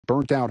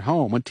burnt-out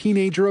home, a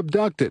teenager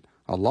abducted,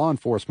 a law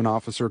enforcement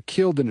officer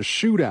killed in a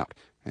shootout,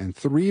 and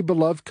 3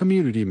 beloved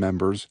community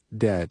members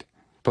dead.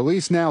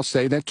 Police now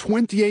say that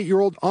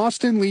 28-year-old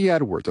Austin Lee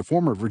Edwards, a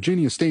former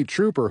Virginia state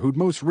trooper who'd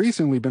most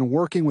recently been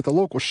working with the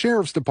local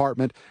sheriff's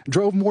department,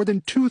 drove more than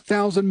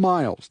 2,000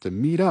 miles to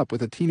meet up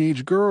with a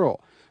teenage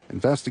girl.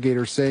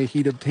 Investigators say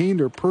he'd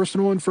obtained her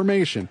personal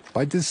information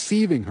by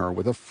deceiving her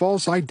with a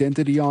false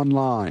identity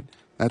online.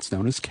 That's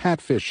known as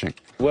catfishing.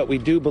 What we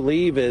do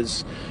believe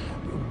is,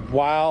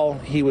 while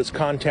he was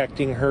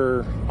contacting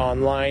her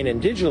online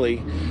and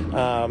digitally,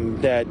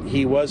 that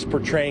he was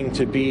portraying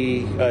to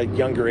be a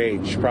younger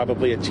age,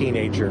 probably a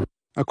teenager.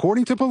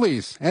 According to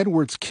police,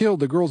 Edwards killed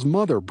the girl's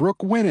mother, Brooke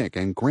Winnick,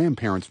 and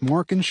grandparents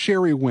Mark and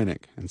Sherry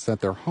Winnick, and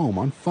set their home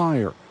on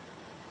fire.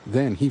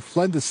 Then he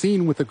fled the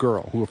scene with the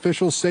girl, who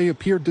officials say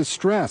appeared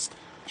distressed.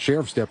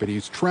 Sheriff's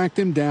deputies tracked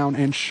him down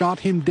and shot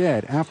him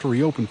dead after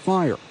he opened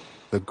fire.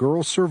 The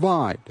girl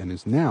survived and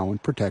is now in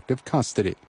protective custody.